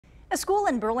A school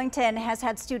in Burlington has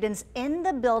had students in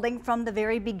the building from the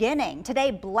very beginning.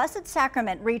 Today, Blessed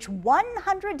Sacrament reached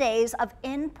 100 days of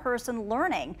in-person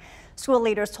learning. School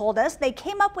leaders told us they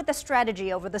came up with a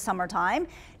strategy over the summertime.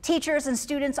 Teachers and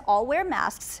students all wear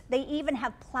masks. They even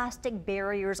have plastic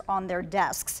barriers on their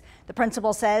desks. The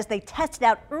principal says they tested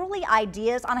out early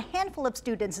ideas on a handful of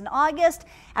students in August.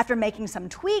 After making some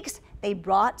tweaks, they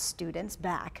brought students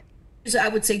back. I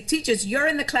would say, teachers, you're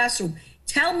in the classroom.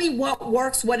 Tell me what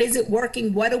works, what isn't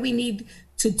working, what do we need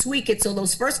to tweak it? So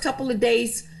those first couple of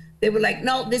days, they were like,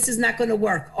 no, this is not going to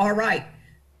work. All right,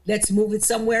 let's move it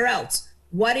somewhere else.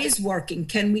 What is working?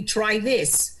 Can we try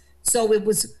this? So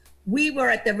we were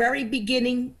at the very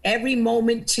beginning, every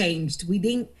moment changed.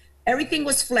 Everything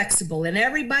was flexible and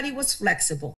everybody was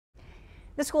flexible.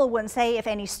 The school wouldn't say if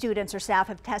any students or staff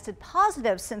have tested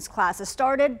positive since classes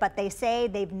started, but they say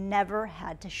they've never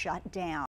had to shut down.